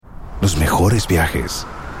Los mejores viajes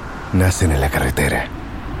nacen en la carretera,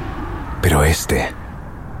 pero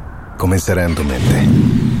comenzará en tu mente.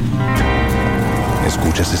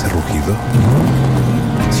 ¿Escuchas ese rugido?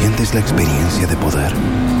 ¿Sientes la experiencia de poder?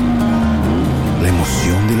 ¿La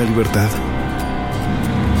emoción de la libertad?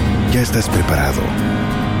 Ya estás preparado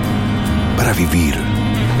para vivir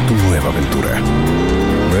tu nueva aventura.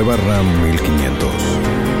 Nueva Ram 1500,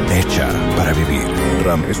 hecha para vivir.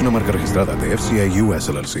 Ram es una marca registrada de FCI US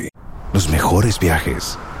LLC. Los mejores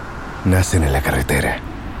viajes nacen en la carretera,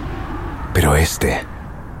 pero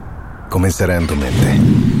comenzará en tu mente.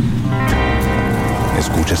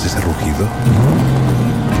 ¿Escuchas ese rugido?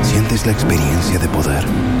 ¿Sientes la experiencia de poder?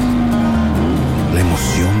 ¿La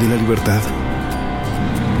emoción de la libertad?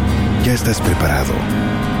 Ya estás preparado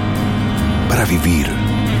para vivir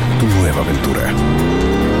tu nueva aventura.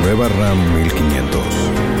 Nueva Ram 1500,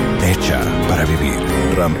 hecha para vivir.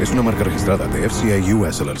 Ram es una marca registrada de FCI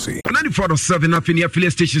US LLC. 94.7 Afinia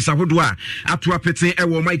Affiliate Stations ahodoa ato apete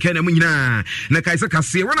ewo Mike na munyina na kaisa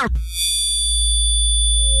kase wana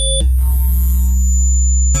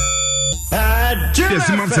Yes,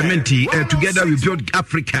 Mom Cementi, together we build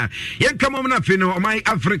Africa. Yen come on na fe no my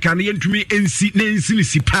Africa na yentumi ensi na ensi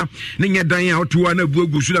sipa na nya dan a oto na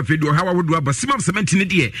buagu su na fe do hawa wodo aba Simam Cementi ne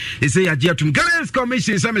de they say ya atum Ghana's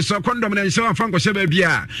commission say me so condom na nso afa nkɔ hye ba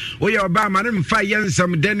bia oye oba ma no mfa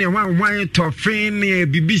yensam den ne hwan tofin ne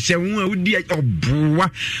bibi hye hu a wodi oboa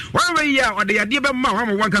wa ya ode ya de be ma wa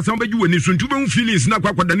mo wanka sa be wani suntu be hu feelings na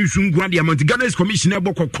kwakwada ne sungu ade amount Ghana's commission e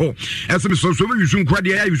bokokɔ eso me so be yusunku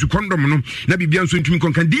ade ya yusu condom no na bibia nso ntumi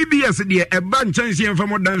konkan DBS de eba nchanse enfa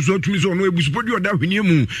modan so tumi so no ebusupodi oda hwenie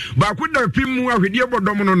mu ba ko da pimu ahwedie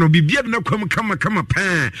bodom no bibia de na kwam kama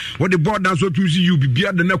pa what the board so tumi see you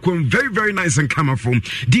bibia de na kwam very very nice and kama from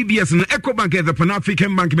DBS no Ecobank the Pan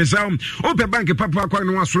African Bank mesao open bank papa kwa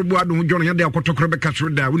no asorobo ado ho jono yade akotokro be kasro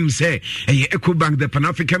da wonim say Ecobank the Pan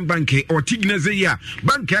African Bank or Tignaze ya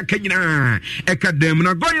bank akanyina ekadem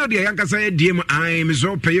na goyo de yankasa ediem ai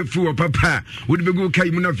meso pay fu papa would be go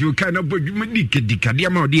kai mu na fi kai na dikadi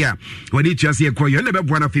ama odia wadi tuase ekoyo na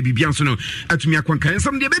beboa na fe bibia so no atumi akwankan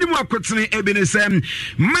sam de bedi mu akotene ebenesem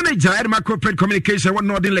manager Adom Corporate Communication one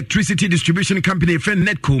Northern Electricity Distribution Company fen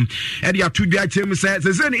Netco e dia tudua chem say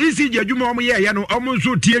ECG adwuma omo ye ya no omo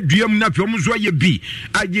nso tie duam na fe omo nso aye bi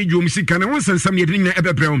agyeju musika na won sansam ye din na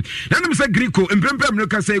ebebrem na nam say Greco emprempem no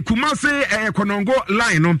ka say Kumase Konongo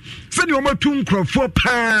line no se de omo tu nkrofo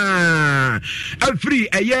pa free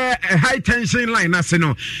high tension line na se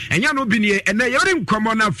no enya no bi ne ena yori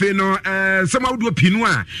nkomo na fe no samawdo pinu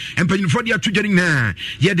a empanifo de atudwani na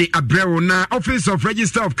ye de abrɛwo na Office of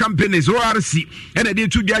Register of Companies ORC ena de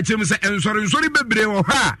tudwa chem se ensori bebre wo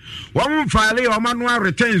ha wo mfaale o mano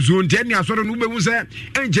return zone de ne asori no bewu se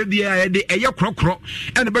enje bia de eye krokro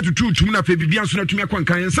ena betutu tum na fe bibia so na tumi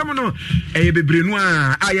akwankan nsam no eye bebre no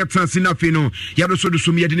a ayetransi na fe no ya do so do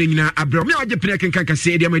so me de nyina abrɛwo me agye pene kenkan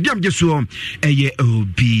kase de amadiam gye so eye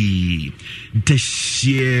obi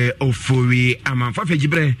dehye ofori amanfa fe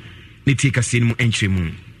gibre ne tie kase mu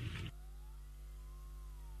enchemu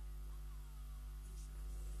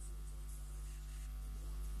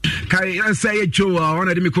kai say Joe on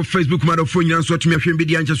the miko Facebook mado phone yan so tumi ahwe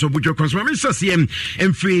bidi anche so bujo consumer me sasem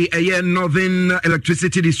emfree Northern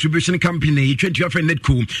Electricity Distribution Company 20 of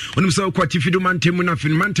Netco onum so kwati fido mantem na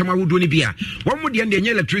fin mantem awodo ni bia wo mo de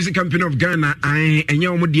enye Electricity Company of Ghana enye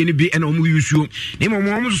wo mo de ni bi ena wo mo yusuo ni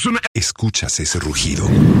mo so. Escuchas ese rugido,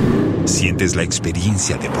 sientes la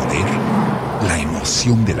experiencia de poder, la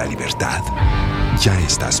emoción de la libertad. Ya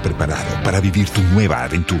estás preparado para vivir tu nueva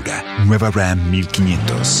aventura. Nueva Ram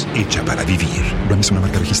 1500, hecha para vivir. Ram es una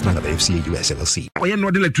marca registrada de FCA US LLC. Oye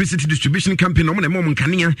Northern Electricity Distribution Company no mo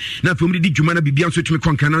nkania na fomri di dwuma na bibia so tumi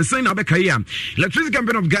kwankana nsan na beka ya Electricity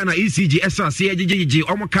Company of Ghana ECG SRC AGGG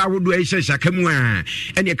omo ka wodo ehye kamu a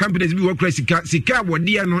ene companies bi wo kra sika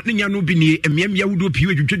wode no nya no bi ni emiamia wodo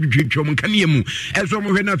piwe twetwetwetwo mo nkania mu eso mo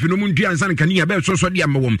hwe na fe no mu ntua nsan nkania be so de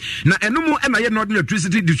amawom na eno mu na ye Northern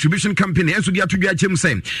Electricity Distribution Company eso dia tudwa chem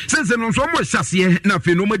sen sense no so mo hyase na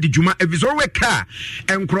fe no mo di dwuma eviso we ka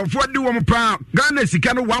enkrofo de wo mo pa Ghana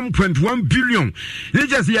sika no 1.1 billion ne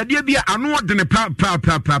just ya de bia ano de ne pa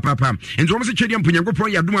enzo mo se twedi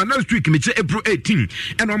ampunyankopon ya duma last week me che April 18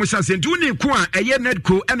 eno mo hyase ntu ne ko a eye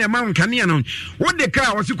Netco ene ma nkane no wo de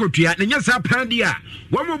ka wo se kotua ne nya sa pa dia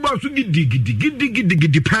wo mo ba so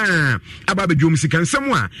gidi pa aba be dwom sika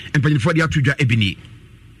nsam a empanyefo de atudwa ebini.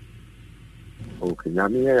 Okay,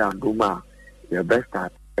 nyame ya duma your best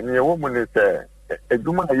start. And your woman is a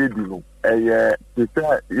duma yedu. A ye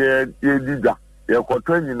dida. Your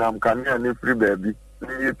cotton in Amkania free baby.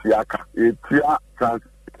 Tiaka. A tia trans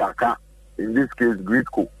taka. In this case,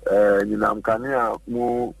 Greco. In Amkania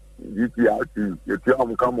mu EPRC, you tell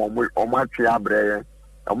them come on my chair, Bray,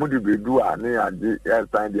 and would be do a near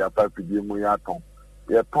sign the upper to give me a tongue.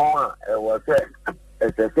 Your tongue was said,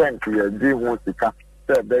 as a thank you, and they want to cut,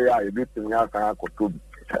 said they are a bit in your car.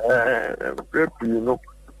 You know,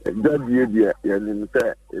 that year, and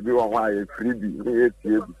say, if you want a freebie,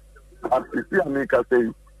 but if you make us say,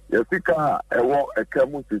 you think a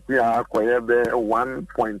camel to see a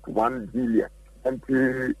 1.1 billion. And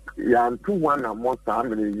you 2-1 a month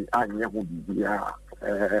family, and you will be here.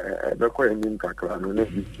 The coin in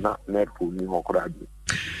Kakran, not net for me or crabby.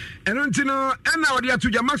 And until now, and now they are to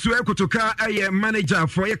Yamasu Ekotoka, a manager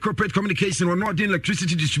for a corporate communication or Northern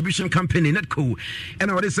Electricity Distribution Company, Netco.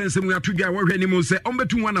 And our sense we are to get our animals say, on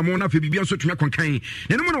between 1 amount of Bibian so to make on kind.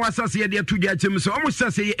 And no one was say they are to get him so almost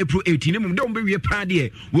say April 18. Don't be a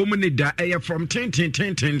party, woman from 10.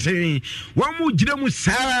 One more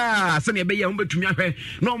Jidamusa, Sunny Bay, on between me,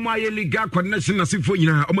 no my legal connection as if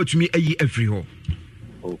you know, almost me a every hole.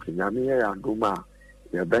 Okay, Yamia and Guma.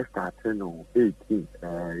 You're best starting on 18.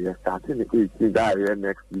 You're starting at 18 that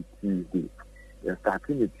next week Tuesday. You're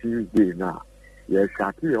starting at Tuesday now. You're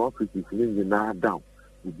starting your office is now down.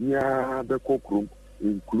 Via the courtroom,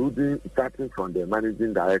 including starting from the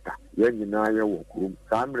managing director. You're in your workroom.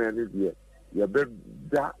 Some really here. You're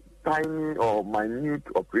that tiny or minute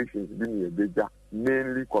operations being a bigger,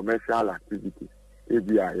 mainly commercial activities. If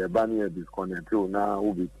you are a banner disconnect, now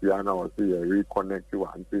will be Tiana or say reconnect you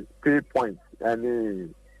and pay points. Any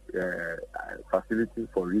facility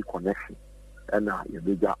for reconnection and your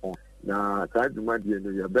bigger on. Now, try to make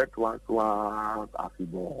your best one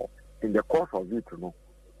in the course of it,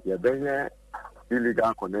 your better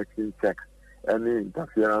illegal connection checks, any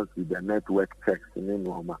interference with the network checks in the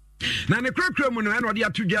normal. Now, the crack room, and what you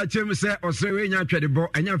have to get him say, or say, when you trade the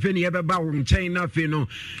boat, and you're finny ever bow in chain, nothing,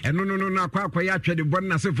 and no, quite trade the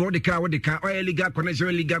one as if for the car with the car, or illegal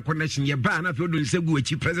connection, your ban, if you don't say,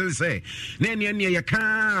 which you present say. Nanny, your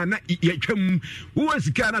car, not yet, who was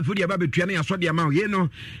the car for the baby training, I saw the amount, you know,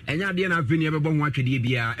 and you're the enough in ever born watching the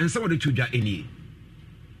BR, and some of the two jar any.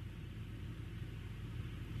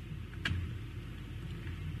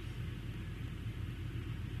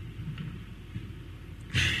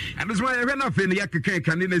 And that's why I ran off in the Yaka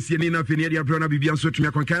candidacy and enough in the area of Brona Bibian so to me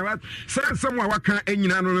on Kara. Someone waka and you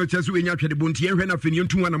know, just when you the Bunty and ran off in you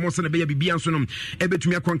 2 and a most of the baby Bianson, able to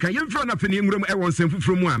me on Kara. You front of in the room, everyone sent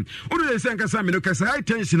from one. Only the Sanka Saminokas high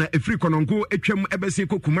tension, a free conongo, a chum,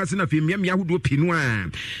 Ebesico, Kumasan of him, Yamia who do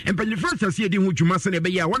Pinoir. And when you first see the Hutu Masan, a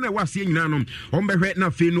bay, one I was seeing Nanum, on my red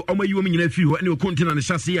nothing, on my woman in a few, and you continue on the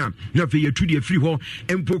chassis, nothing you to the free hall,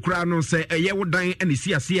 and Pocrano say a year would die and the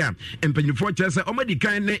Cia, and when you fortress, oh my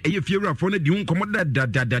kind. If you're a phone, you come da.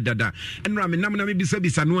 And Ramin Namina be said,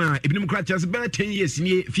 Sanua, if you crack us about 10 years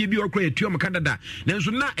in Phoebe or Cray, to Canada. Then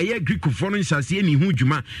so not a Greek of foreign shall see any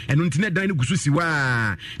Hujuma and Untina Dino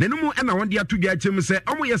Kususiwa. Then no more, and I want you to get him say,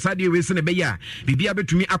 oh, yes, I do, in a bear. Be able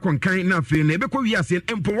to me, I can kind nothing, because we are saying,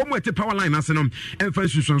 and for one more power line, Asanum, and for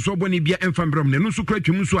instance, so when he be and from Brom, no so great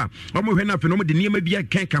to Musua, or more enough, and the name may be a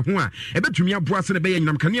cancahua, a bit to me, a boss and a bay, and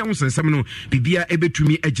I'm Kanya, and Samino, be able to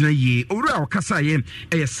me, a Janaye, or our Casaye,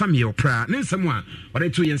 a Samuel Pra, then someone, but I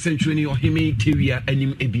told you century or him, Tivia, and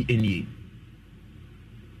him, any.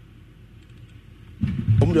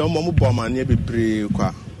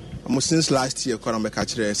 Since last year,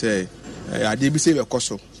 Korambe say, I did be save a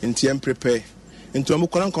coso, in TM prepare, into a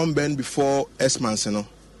Mukoran come bend before S-Mans,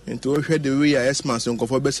 into a head the way S-Mans and go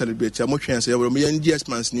for best celebrate a motion and say, well, me and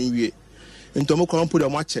S-Mans New Year, into a Mukoran put a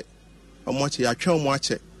watch it, a charm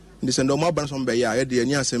watch it, this and no more bands on Bay, I had the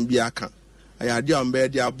Anyas and Biaka. I had the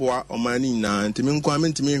bed, the aboa, or my nina, and to me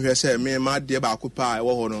coming to me, who said, me, my dear Bakupa,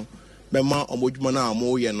 or no. Bema omujumana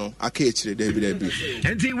mo ye no akechire David.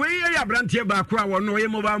 Enti we ya brantie ba kwa wono ye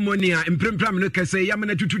mobile money a imprempram no kase ya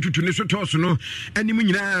mena tutututu ne so toso no anim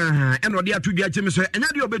nyina e no de atodua cheme so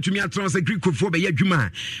enya de obetumi atron se Greekofo be ya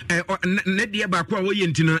dwuma ne de ba kwa wo ye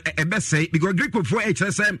ntino e be sei because Greekofo e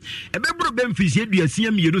kire se e be bro Memphis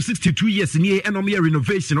aduasia mienu 62 years ni e no me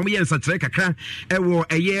renovation no me nsakire kakra e wo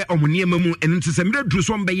eye omonie mamu enti se mre duru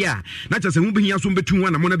so mbe ya na kire se hu behia so betu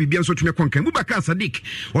wana mo na bibia so tumi konkan Bubaka Sadiq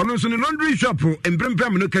wono so laundry shop and brem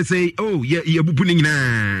no can say oh yeah bubu ni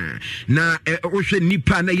na o hwe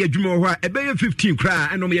nipa na yadwuma ho a e be 15 kra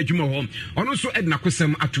and no me yadwuma ho ono so Edna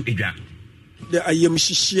Kosem atu edwa the ayem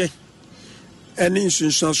hihie any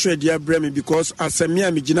insunsun so dia brem because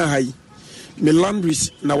asemia me gina hai me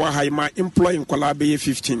laundries na wa hai my employee nkwala be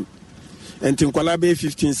 15 and nkwala be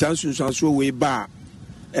 15 sansunsun so we ba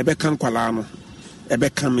e be kan kwala no e be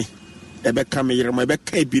kan me yeremo e be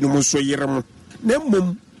ka ebinu so yeremo na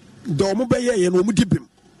mum do mo be ye no mu dibim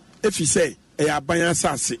efi say e aban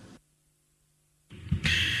asase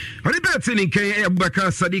Ɔde bɛte ne nkɛn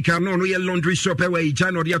Abubakar Sadika no no yɛ laundry shop ɛwɔ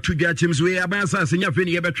Igya no de ato dwa kyɛm so abansa asenya afei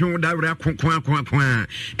ne yɛbɛtwe wo dawere akokoa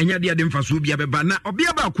ɛnya de ade mfaso bia bɛba na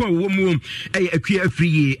ɔbea baako a wɔwɔ mu ɛyɛ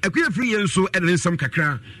akua afiriye nso ɛde ne nsɛm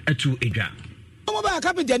kakra ɛto edwa mo ba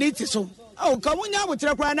kapitani ti so o ka mo nya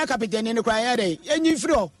abotre kra na kapitani ne kra yɛ de enyi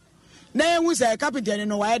firi o na enwu sɛ kapitani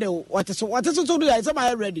no wayɛ de wɔte so do ya sɛ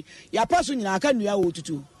ma ready ya paso nyina aka nnua wo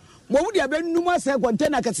tutu mo wudi abenum asɛ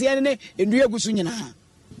container kɛse ne ndua gusu nyina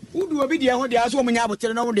wudu obi de ho de aso mo nya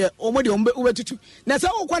abotre no de o mo de obetutu na sɛ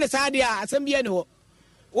wo kwa ne saa de a asɛm bia ne ho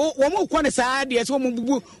wo mo kwa ne saa de sɛ mo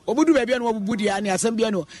bubu obudu ba bia no bubu de a ne asɛm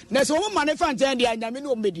bia no na sɛ wo mo mane fa nkyɛn de a nyame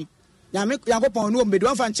no ombedi nyame yakopɔn no ombedi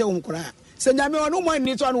wa fa nkyɛn wo nkora sɛ nyame ɔno mo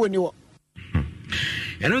ni to ano woni wo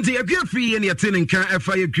ɛno nti akua free ne yɛte ne nka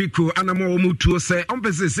ɛfa yɛ Griko anamo ɔmo tuo sɛ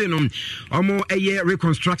ɔmpɛsese no ɔmo ɛyɛ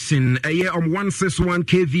reconstruction ɛyɛ 161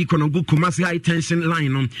 kV Konongo Kumasi high tension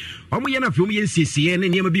line no ɔmo yɛ na afei ɔmo yɛ nsiesie ne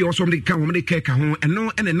nneɛma bi ɔso ɔmo de ka ɔmo de ka ho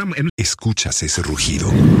ɛno ɛne nam ɛno. Escuchas ese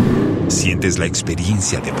rugido. Sientes la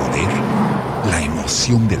experiencia de poder, la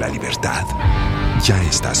emoción de la libertad. Ya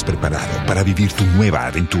estás preparado para vivir tu nueva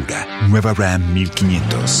aventura. Nueva Ram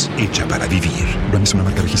 1500, hecha para vivir. Ram es una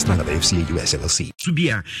marca registrada de FCA US LLC.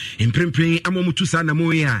 Subia, emprempre amomutu sana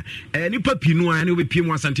moya. Nipa pinua ne obepie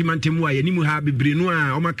mu asantimante mu a yanimu ha bebre no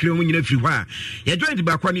a o makre mu nyina firi hɔ a. Ye joint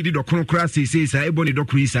ba kwa ne di dokron kra sese sa ebo ne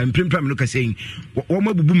dokro isa emprempre am no ka sei. O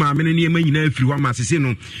mabubu ma me ne ma nyina firi hɔ ma sese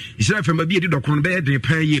no. Isra fam ba bi di dokron be de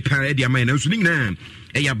pan ye pan e di aman na so ni nyina.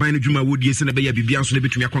 Eya ban no dwuma wodie se na be ya bibia nso na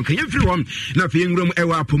betumi akonka yemfiri hɔ na afei nwuram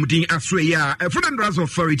ɛwɔ apomudin asoe a Food and Drugs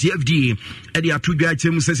Authority FDA ɛde ato dwa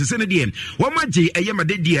kyɛm sɛ ne deɛ wɔmagye ɛyɛ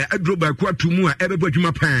madedi a aduro baako ato mu a ɛbɛbɔ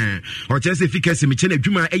adwuma paa ɔkyerɛ sɛ efficacy mekyɛ na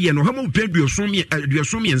adwuma ɛyɛ no hama pɛ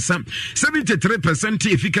duosom yɛnsa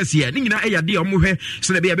 73% efficacy a ne nyina ɛyɛ de ɔmo hwɛ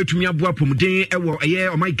sɛ na be ya betumi aboa apomudin ɛwɔ ɛyɛ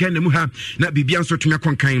ɔman Ghana mu ha na bibia nso tumi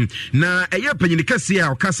akonkan na ɛyɛ panyini kɛse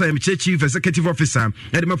a ɔkasa mekyɛ chief executive officer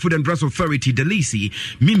Adom Food and Drugs Authority Delisi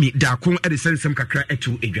Mimi Dakon at the Sensem Kakra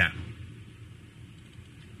etu Edra.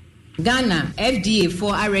 Ghana FDA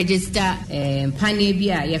for a register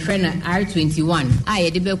panebia your friend R21 I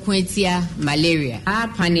de quentia malaria a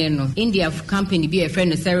paneno India company be a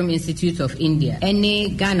friend of Serum Institute of India any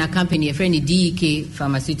Ghana company a friend DEK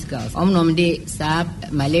Pharmaceuticals omnom de sa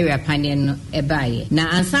malaria paneno ebaye na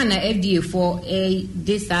ansana FDA for a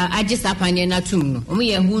this ajisa panena tum no omo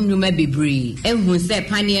ye hu nnuma bebre ehun se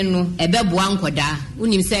paneno ebeboa nkoda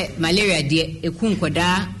unim se malaria de eku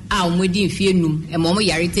nkoda a omodi mfie num e mo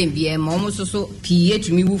yare tembie mo mo soso pie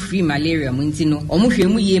tumi wu free malaria mo ntino omo hwe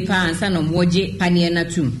mu ye pa ansa na mo je panie na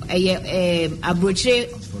tum eye abrochire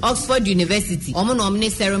Oxford University omo no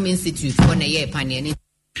omne Serum Institute for na ye panie ni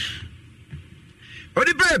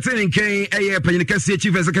Odi Betin Ken Aye Panikasi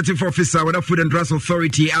Chief Executive Officer with the Food and Drugs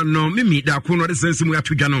Authority and no Mimi da Kuno the sense we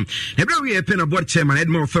atu Jano. Ebra we pen board chairman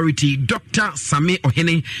Edmo Authority Dr. Sami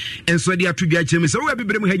Ohene and so dia atu dia chairman so we be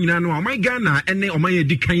brem ha nyina no my Ghana ene o man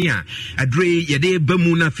edi kan a adre ye de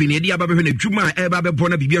bamu na fi ne dia ba be hwe na dwuma e ba be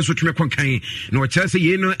bona bibia so tweme konkan na o kire se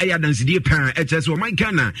ye no e ya dansidie pan e kire se o my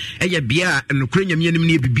Ghana e ya bia no kure nyame anim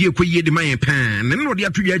ne bibie ko ye de man pan ne no dia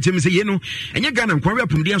atu dia chairman se ye no enye Ghana nkwa we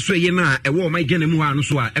apum dia so ye na e wo my Ghana mu no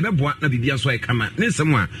so a ebeboa na bibia so e kama ne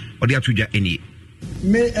nsem a ode atodwa eni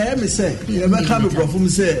me say you ever come from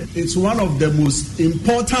say it's one of the most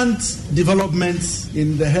important developments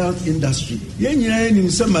in the health industry yenyina ni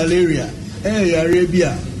say malaria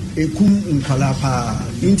Arabia ekum nkwala pa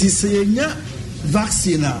inti senya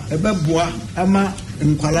vaccine ebeboa ama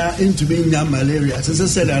nkwala entumi nya malaria se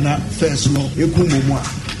said na first no ekum mu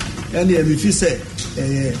a ene e fi say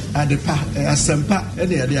adepa asempa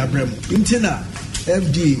ene ade abrem intina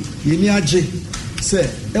FDA yeni age say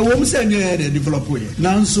e wo mu say ne develop we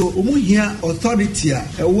nanso omu hia authority a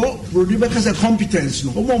e wo produce because competence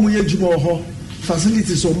no omo ye djuma ho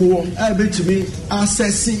facilities omo wo a betumi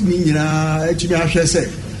access ni nyina etumi ahwe say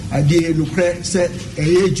ade nukre say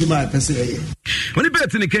eye djuma pese eye When the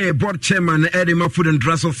Betin Ken board chairman Adom Food and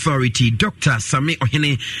Drugs Authority Dr. Sami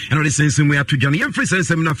Ohene and all the sense we are to Johnny Yemfrey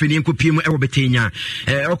sense na fini enko piem e wo betenya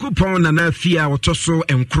okupon na na fia otoso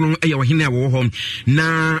enkron e Ohene wo ho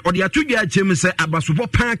na ode atudwa chem se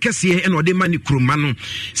abasobo pan kese e na ode mani kroma no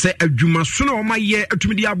se adwuma so na o maye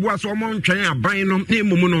atumi di aboa so o mo ntwan aban no na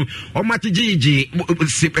emumu no o matigege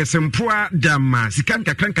sempoa dama sikan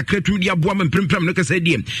kakran kakra tumi di aboa ma mprempram no kese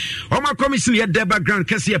die o ma commission ye de background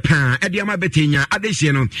kese pan e de ma betenya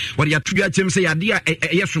adehye no wode atudwa chem se yade a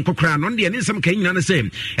yeso kokra no de ne nsem kan nyina ne se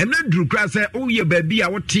emna duru kra se o ye baabi a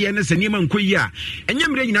wote ne se niema nkoyi a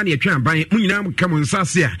enyamre nyina ne atwa ban mu nyina kam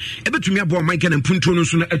nsase a ebetumi abo man kan mpunto no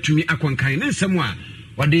so na atumi akonkan ne nsem a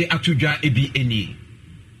wode atudwa ebi eni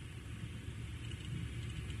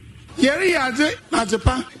Yeri Yaze,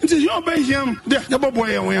 Azepa, it is your Belgium, the double boy.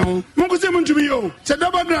 Mongo to me, oh, said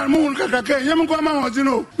double grand moon, Kaka, Yamama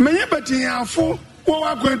was, many betting are full. Well,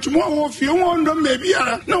 I'm going tomorrow. If you want them, maybe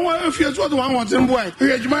no one if you what one wants them boy.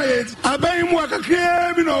 Here's my head. I buy him work a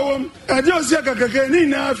crab, I just say a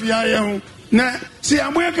cake, Nah, see,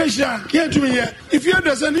 I'm working shark. Here to me. If you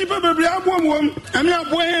doesn't even be a woman, I'm not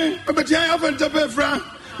boy, but I haven't to pay from.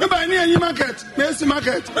 Nobody near any market, Messi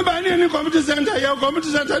market. Nobody near any community center, your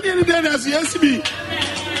community center, near the day as SB.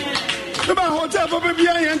 Nobody hotel for baby,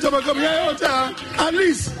 I enter a hotel. At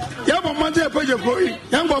least, you have a month of project growing.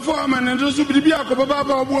 Young performer and those who be a couple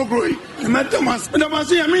of war growing. The Matamas, and I must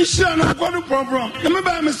say, I mean, I've got a problem. Remember,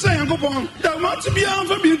 I'm saying, go on. There must be on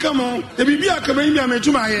for being come on. The baby are coming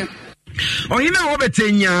to my head. Oyina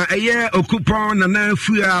obetenya eye okupon na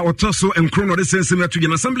nafua otoso enkrono de sensem to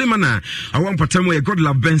gen assemblyman a awon patam ye God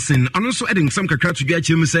Love Benson ono so edin some kakra to gya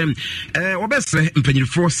chim se obesre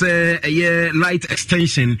mpanyirfo se eye light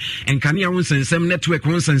extension enkane awon sensem network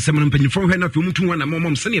won sensem no mpanyirfo hwe na fumutu wana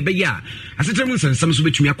momom se ne be ya asetem sensem so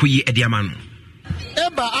betumi akoyi ediama no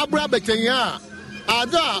eba abra betenya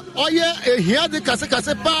ada oye ehia de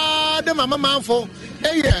kase pa de mama manfo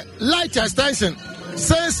eye light extension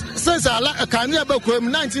since I can never quote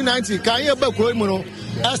 1990, can you ever quote Mono?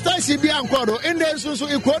 As Tassi be unquoted, and then so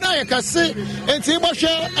Equoda, I can say, and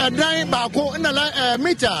Tibosha, a dime barco in a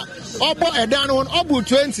meter, or a down on Obu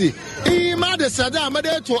 20. He made a Sadam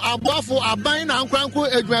to a buffo, a bine, and cranko,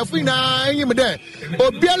 a grafina, and him there.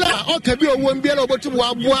 Or Biela, or Cabio, one Biela, but to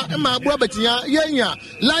Wabua, and my Brabatia, Yenya,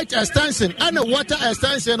 light extension, and a water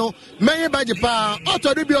extension, may by the power,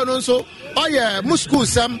 auto Ribio, so, oh yeah, Muscu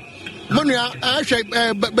Sam. Monia,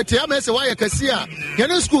 but Yamasa Waya Cassia,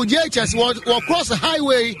 Yellow School, JHS was cross the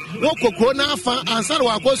highway, walk Corona and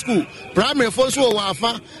Sarwako School, primary Fonso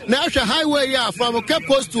Wafa, National Highway from Cape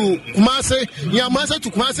Coast to Kumase, Yamasa to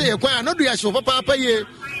Kumase, acquire no reaction for Papa ye.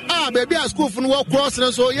 Baby, a school from walk cross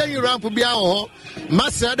and so young ramp will be our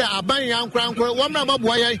Massa, a buying young crown, one number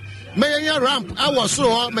boy. May ramp, I was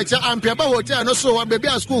so, Mecha and Papa Hotel, no so, baby,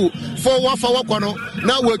 a school for one for Wakono.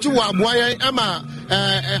 Now we're to Waboy, Emma.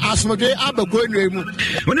 Asmode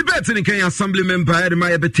Abagoin. When the Betty Kenya Assembly member at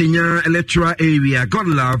my Bettina electoral area, God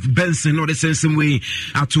Love Benson, or the sense way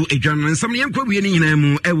to a journal and some young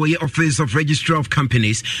winning away office of registrar of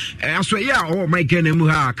companies. I swear, yeah, my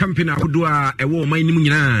Genemuha company who do a war my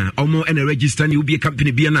Nimuna or more and a register and you'll be a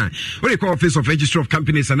company Biana. What do you call office of registrar of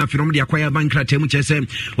companies and if you don't acquire bankrupt, which I say,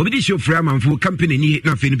 will be show for a for company need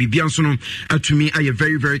nothing to be Biansono to me. I am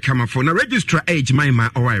very, very careful. Now, registrar age, my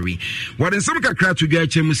or Irie. What in some crack to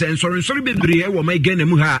get him saying, sorry, baby, I will make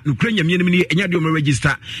Genemuha, Ukrainian enemy, and you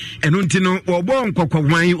register. And Untino or Bon Coco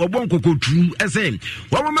wine or Bon Coco true as saying,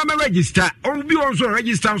 well, remember register, or be also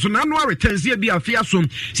register, so now no returns here be a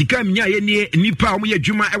fiasum. She came near any Nipa, we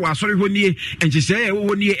Juma, I was sorry when ye, and she say, oh,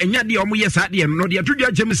 near and yet the Omoyas at the end, no, the two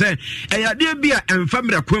Jim say, and dear beer and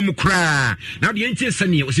family Quemu cry. Now the ancient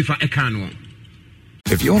Sunny was if I can.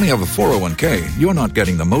 If you only have a 401k, you're not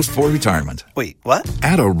getting the most for retirement. Wait, what?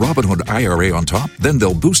 Add a Robinhood IRA on top, then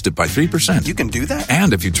they'll boost it by 3%. You can do that?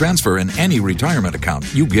 And if you transfer in any retirement account,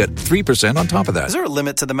 you get 3% on top of that. Is there a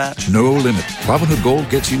limit to the match? No limit. Robinhood Gold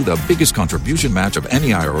gets you the biggest contribution match of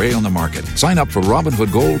any IRA on the market. Sign up for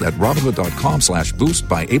Robinhood Gold at Robinhood.com/boost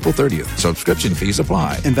by April 30th. Subscription fees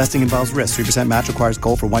apply. Investing involves risk. 3% match requires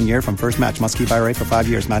gold for 1 year from first match. Must keep IRA for 5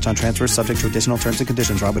 years. Match on transfers subject to additional terms and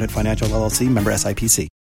conditions. Robinhood Financial LLC, member SIPC.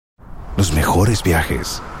 Los mejores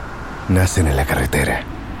viajes nacen en la carretera,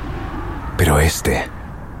 pero este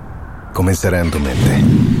comenzará en tu mente.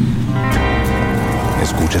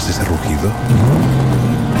 ¿Escuchas ese rugido?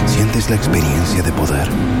 ¿Sientes la experiencia de poder?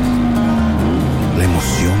 ¿La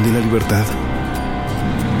emoción de la libertad?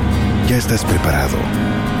 Ya estás preparado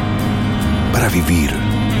para vivir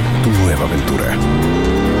tu nueva aventura.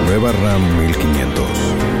 Nueva RAM 1500.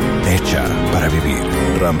 Hecha para vivir.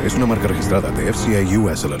 RAM es una marca registrada de FCA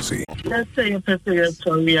US LLC. Let's say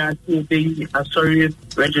sorry,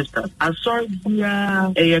 registered. Sorry, we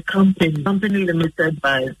are a company limited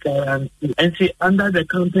by guarantee. And see, under the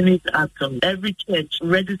Companies Act, every church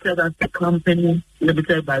registered as a company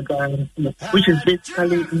limited by guarantee, which is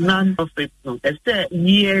basically non-profit. Except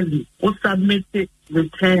yearly, we submit it.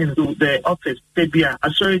 Return to the office. Tebia,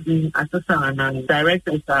 assuring assistant and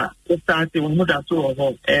directors are starting on Muda to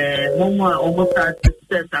Momo almost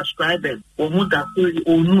subscribers or Muda to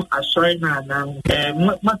Onu assuring and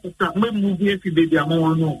Master movie if you be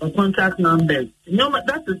the contact numbers. No,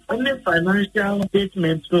 that is only financial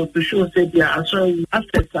statement to show Tebia assuring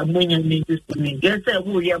assets are many needs to me. Yes,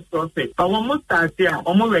 who have profit. But almost start here,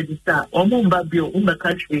 almost register, almost babio,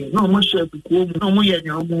 country, no more share, no more yet,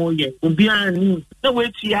 no more yet. No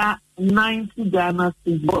wait here. 90 Ghana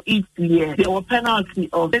cedis for each year. There were penalty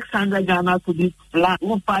of 600 Ghana cedis flat.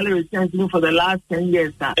 Who filed returns for the last 10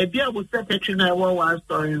 years. If you have secretary now, one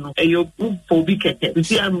story, you book for big. You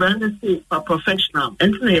see, I'm running for professional.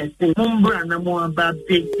 And say, Mumbra na mo about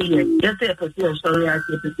big year. Just say, sorry, I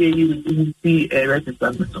say you see a register.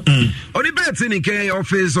 On the bets in the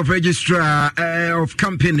office of registrar of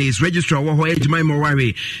companies, registrar wo age my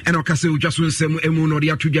worry and okase just when some emu no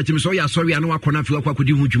dia to get him so ya sorry anu akona fi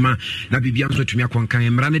akodi hudwuma na bibia nso tumi akonkan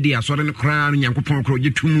mra ne dia sore ne kra no nyankopon kro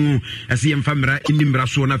gitumu ase yemfa mra inimra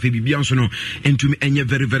so na fi bibia nso no entumi enye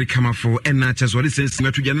very very camafo and na chesori sense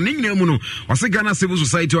na to gya ne nyina mu no ose Ghana Civil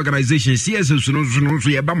Society Organization CSS no so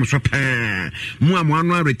ye ba mo so pa mu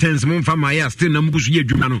anu returns mo mfa ma ya still na mbusu ye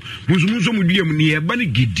dwuma no muzo mu dua mu ne ye ba ne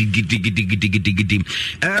gidi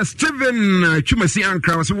Stephen Chumasi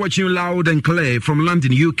Ankra was watching loud and clear from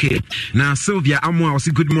London, UK. Now Sylvia Amwa was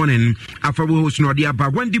good morning.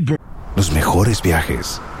 Los mejores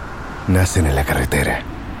viajes nacen en la carretera,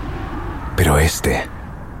 pero este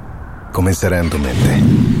comenzará en tu mente.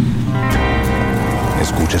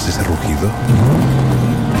 ¿Escuchas ese rugido?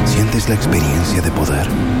 ¿Sientes la experiencia de poder?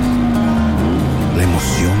 ¿La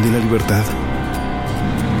emoción de la libertad?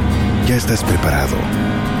 Ya estás preparado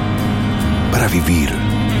para vivir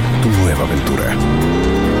tu nueva aventura.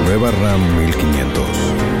 Nueva RAM 1500.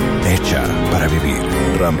 Hecha para vivir.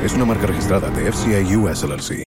 RAM es una marca registrada de FCA US LLC.